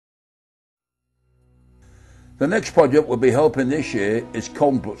The next project we'll be helping this year is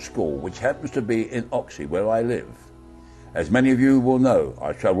Colnbrook School, which happens to be in Oxley, where I live. As many of you will know,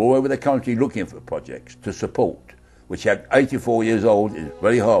 I travel all over the country looking for projects to support, which at 84 years old is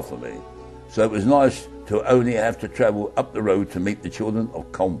very hard for me. So it was nice to only have to travel up the road to meet the children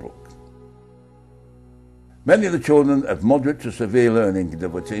of Colnbrook. Many of the children have moderate to severe learning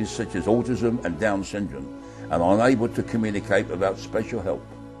difficulties such as autism and Down syndrome and are unable to communicate without special help.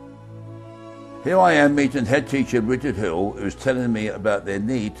 Here I am meeting head teacher Richard Hill, who is telling me about their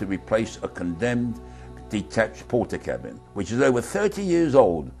need to replace a condemned detached porter cabin, which is over 30 years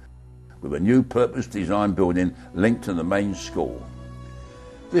old, with a new purpose-designed building linked to the main school.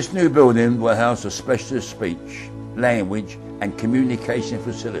 This new building will house a specialist speech, language and communication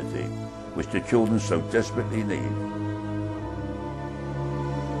facility, which the children so desperately need.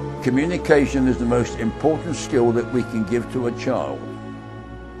 Communication is the most important skill that we can give to a child.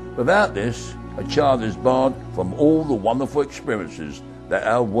 Without this, a child is barred from all the wonderful experiences that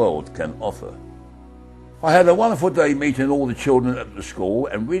our world can offer. I had a wonderful day meeting all the children at the school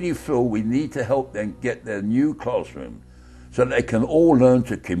and really feel we need to help them get their new classroom so that they can all learn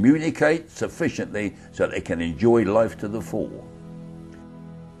to communicate sufficiently so they can enjoy life to the full.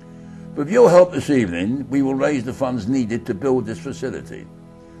 With your help this evening, we will raise the funds needed to build this facility,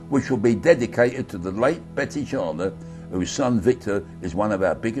 which will be dedicated to the late Betty Chandler, whose son Victor is one of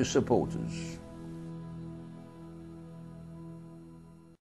our biggest supporters.